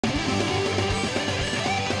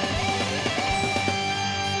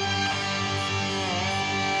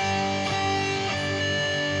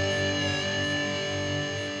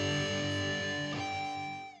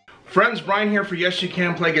Friends, Brian here for Yes You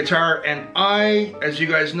Can Play Guitar, and I, as you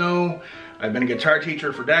guys know, I've been a guitar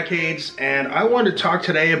teacher for decades, and I want to talk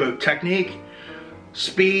today about technique,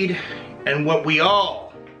 speed, and what we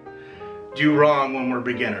all do wrong when we're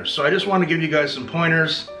beginners. So I just want to give you guys some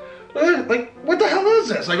pointers. Like, what the hell is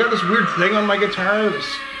this? I got this weird thing on my guitar,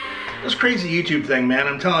 this crazy YouTube thing, man,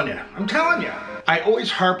 I'm telling you. I always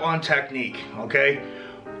harp on technique, okay?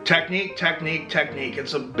 Technique, technique, technique.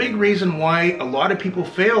 It's a big reason why a lot of people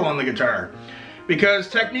fail on the guitar. Because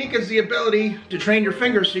technique is the ability to train your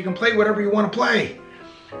fingers so you can play whatever you want to play.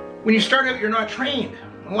 When you start out, you're not trained.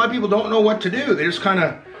 A lot of people don't know what to do. They just kind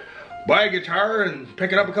of buy a guitar and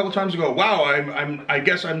pick it up a couple times and go, wow, I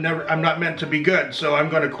guess I'm not meant to be good, so I'm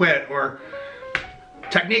going to quit. Or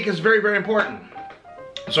technique is very, very important.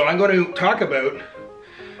 So I'm going to talk about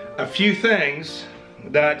a few things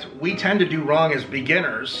that we tend to do wrong as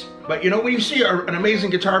beginners. But you know, when you see an amazing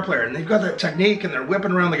guitar player and they've got that technique and they're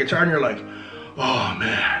whipping around the guitar and you're like, oh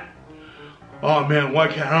man, why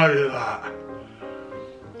can't I do that?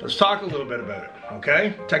 Let's talk a little bit about it,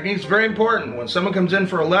 okay? Technique's very important. When someone comes in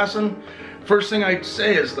for a lesson, first thing I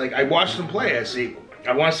say is, like, I watch them play.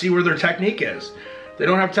 I want to see where their technique is. If they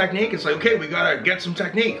don't have technique, it's like, okay, we gotta get some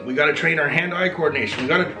technique. We gotta train our hand-eye coordination. We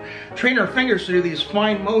gotta train our fingers to do these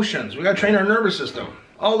fine motions. We gotta train our nervous system.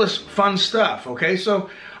 All this fun stuff, okay? So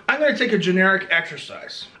I'm gonna take a generic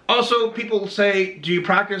exercise. Also, people say, do you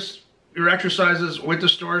practice your exercises with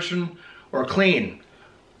distortion or clean?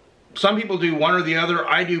 Some people do one or the other.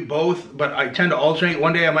 I do both, but I tend to alternate.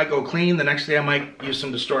 One day I might go clean, the next day I might use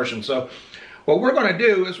some distortion. So what we're gonna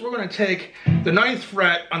do is we're gonna take the 9th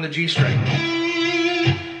fret on the G string.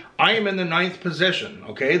 I am in the 9th position,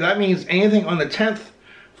 okay? That means anything on the 10th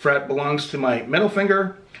fret belongs to my middle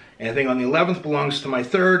finger, anything on the 11th belongs to my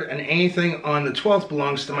 3rd, and anything on the 12th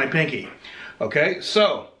belongs to my pinky, okay?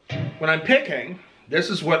 So, when I'm picking,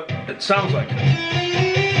 this is what it sounds like.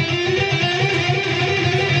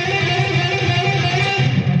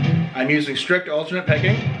 I'm using strict alternate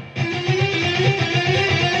picking.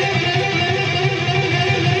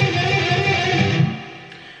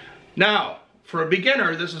 Now, for a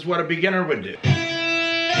beginner, this is what a beginner would do.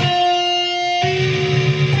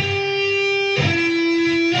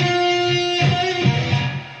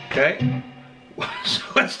 Okay? So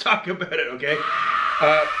let's talk about it, okay?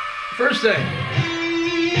 First thing,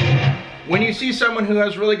 when you see someone who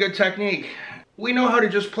has really good technique, we know how to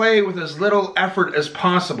just play with as little effort as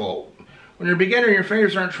possible. When you're a beginner and your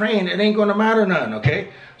fingers aren't trained, it ain't going to matter none,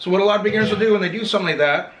 okay? So what a lot of beginners will do when they do something like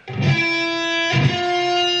that,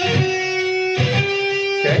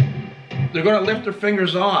 okay, they're going to lift their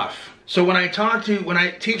fingers off. So when I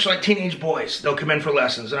teach like teenage boys, they'll come in for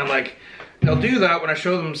lessons, and I'm like, they'll do that when I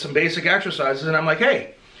show them some basic exercises, and I'm like,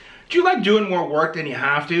 hey, do you like doing more work than you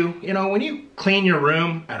have to? You know, when you clean your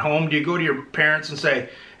room at home, do you go to your parents and say,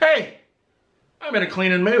 hey, I'm in a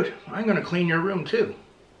cleaning mood, I'm going to clean your room too?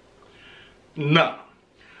 No.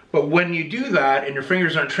 But when you do that and your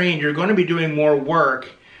fingers aren't trained, you're going to be doing more work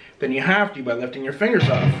than you have to by lifting your fingers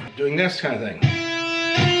off, doing this kind of thing.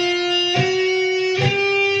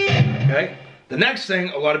 Okay? The next thing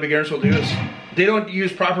a lot of beginners will do is they don't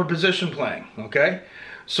use proper position playing, okay?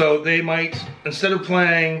 So they might, instead of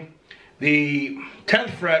playing the 10th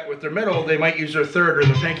fret with their middle, they might use their 3rd or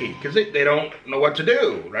their pinky, because they don't know what to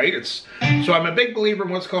do, right? So I'm a big believer in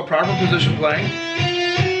what's called proper position playing.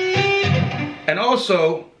 And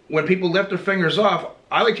also, when people lift their fingers off,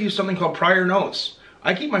 I like to use something called prior notes.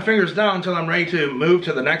 I keep my fingers down until I'm ready to move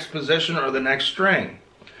to the next position or the next string.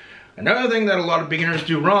 Another thing that a lot of beginners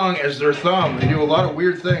do wrong is their thumb. They do a lot of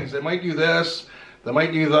weird things. They might do this, they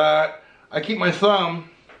might do that. I keep my thumb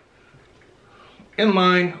in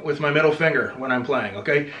line with my middle finger when I'm playing,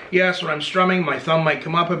 okay? Yes, when I'm strumming, my thumb might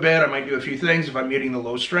come up a bit. I might do a few things if I'm muting the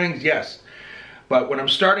low strings, yes. But when I'm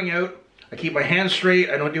starting out, I keep my hands straight.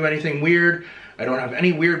 I don't do anything weird. I don't have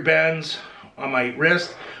any weird bends on my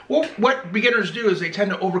wrist. Well, what beginners do is they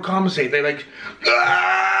tend to overcompensate. They like,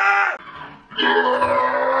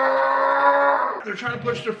 they're trying to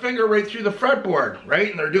push their finger right through the fretboard, right?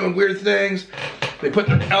 And they're doing weird things. They put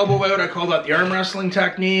their elbow out. I call that the arm wrestling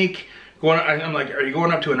technique. I'm like, are you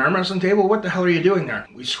going up to an arm wrestling table? What the hell are you doing there?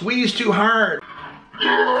 We squeeze too hard.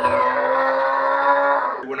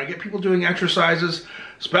 When I get people doing exercises,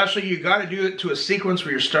 especially, you got to do it to a sequence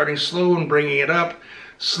where you're starting slow and bringing it up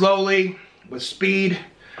slowly with speed.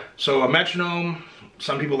 So a metronome,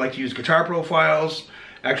 some people like to use guitar profiles,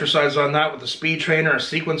 exercise on that with a speed trainer, a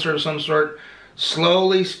sequencer of some sort.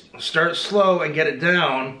 Slowly start slow and get it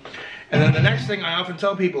down. And then the next thing I often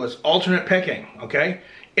tell people is alternate picking, okay?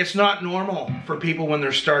 It's not normal for people when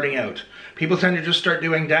they're starting out. People tend to just start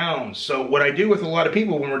doing downs. So what I do with a lot of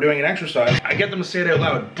people when we're doing an exercise, I get them to say it out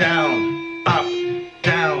loud, down, up,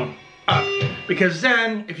 down, up. Because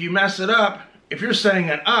then, if you mess it up, if you're saying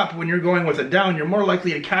an up when you're going with a down, you're more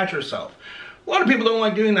likely to catch yourself. A lot of people don't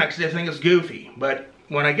like doing that because they think it's goofy. But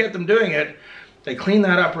when I get them doing it, they clean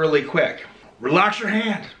that up really quick. Relax your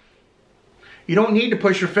hand. You don't need to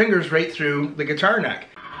push your fingers right through the guitar neck.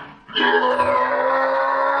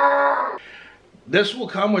 This will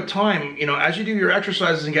come with time. You know, as you do your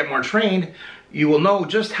exercises and get more trained, you will know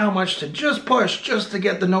just how much to just push just to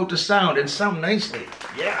get the note to sound and sound nicely.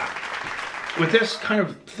 Yeah. With this kind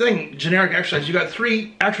of thing, generic exercise, you got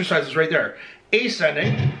 3 exercises right there.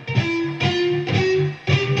 Ascending.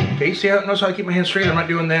 Okay, see how it knows how I keep my hands straight? I'm not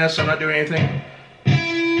doing this, I'm not doing anything.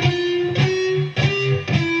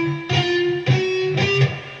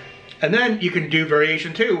 And then you can do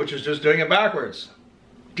variation 2, which is just doing it backwards.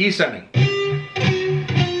 Descending.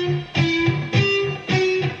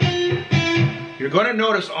 You're going to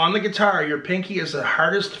notice on the guitar, your pinky is the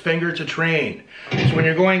hardest finger to train. So when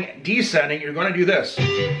you're going descending, you're going to do this.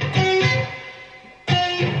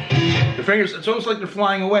 The fingers, it's almost like they're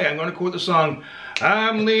flying away. I'm going to quote the song,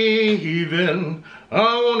 I'm leaving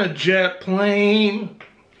on a jet plane.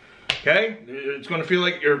 Okay? It's going to feel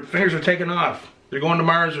like your fingers are taking off. They're going to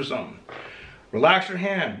Mars or something. Relax your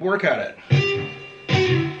hand. Work at it.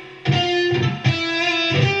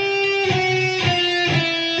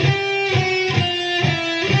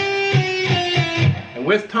 And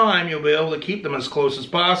with time, you'll be able to keep them as close as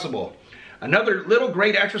possible. Another little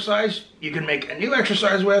great exercise you can make a new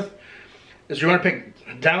exercise with is you're going to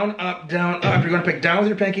pick down, up, down, up. You're going to pick down with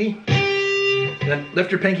your pinky. And then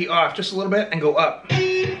lift your pinky off just a little bit and go up.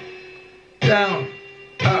 Down,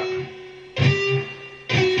 up.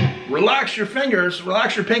 Relax your fingers,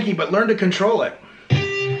 relax your pinky, but learn to control it.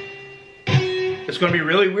 It's going to be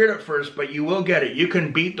really weird at first, but you will get it. You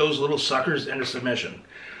can beat those little suckers into submission.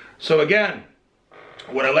 So again,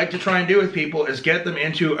 what I like to try and do with people is get them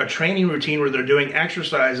into a training routine where they're doing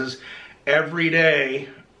exercises every day,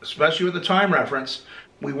 especially with the time reference.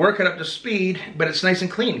 We work it up to speed, but it's nice and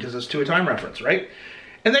clean because it's to a time reference, right?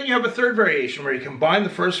 And then you have a third variation where you combine the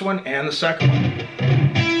first one and the second one.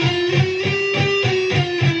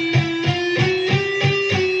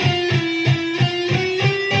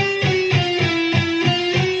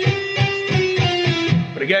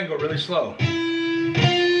 But again, go really slow.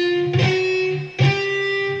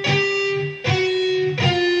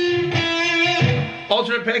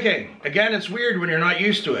 Alternate picking. Again, it's weird when you're not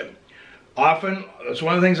used to it. Often, it's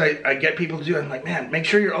one of the things I get people to do. I'm like, man, make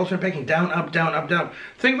sure you're alternate picking down, up, down, up, down.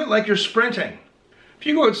 Think of it like you're sprinting. If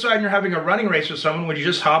you go outside and you're having a running race with someone, would you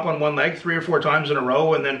just hop on one leg 3 or 4 times in a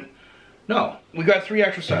row and then... No. We got 3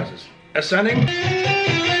 exercises. Ascending.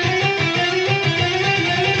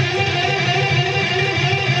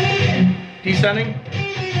 Descending.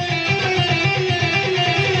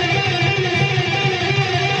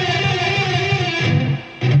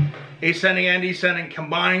 Ascending and descending,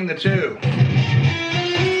 combining the 2.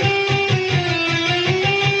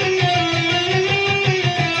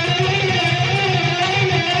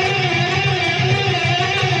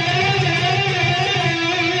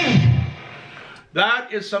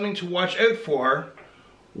 That is something to watch out for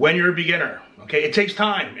when you're a beginner. Okay, it takes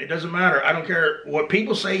time. It doesn't matter. I don't care what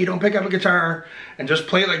people say. You don't pick up a guitar and just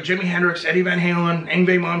play like Jimi Hendrix, Eddie Van Halen,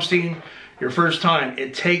 Yngwie Malmsteen your first time.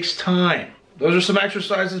 It takes time. Those are some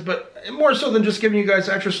exercises, but more so than just giving you guys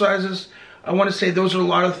exercises, I want to say those are a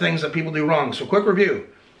lot of things that people do wrong. So quick review.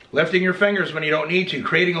 Lifting your fingers when you don't need to,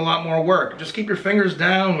 creating a lot more work. Just keep your fingers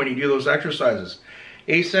down when you do those exercises.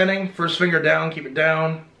 Ascending, first finger down, keep it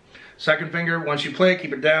down. Second finger, once you play it,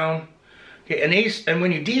 keep it down. Okay, and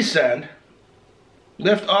when you descend,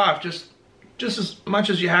 lift off just as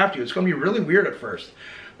much as you have to. It's going to be really weird at first.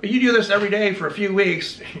 But you do this every day for a few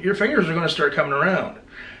weeks, your fingers are going to start coming around.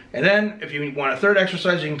 And then, if you want a third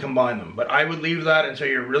exercise, you can combine them. But I would leave that until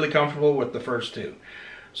you're really comfortable with the first 2.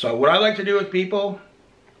 So what I like to do with people,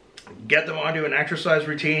 get them onto an exercise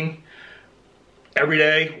routine every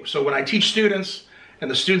day. So when I teach students,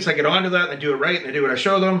 and the students that get onto that, and they do it right, and they do what I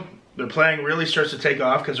show them, their playing really starts to take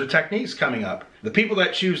off because their technique's coming up. The people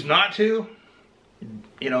that choose not to,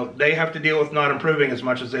 you know, they have to deal with not improving as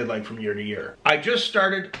much as they'd like from year to year. I just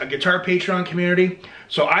started a guitar Patreon community,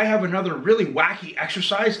 so I have another really wacky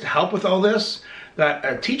exercise to help with all this. That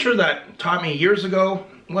a teacher that taught me years ago,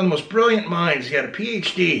 one of the most brilliant minds, he had a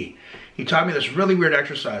PhD. He taught me this really weird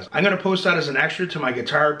exercise. I'm going to post that as an extra to my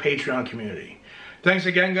guitar Patreon community. Thanks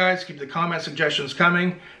again, guys. Keep the comment suggestions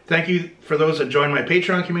coming. Thank you for those that join my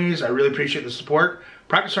Patreon communities. I really appreciate the support.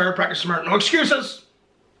 Practice hard, practice smart, no excuses.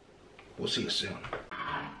 We'll see you soon.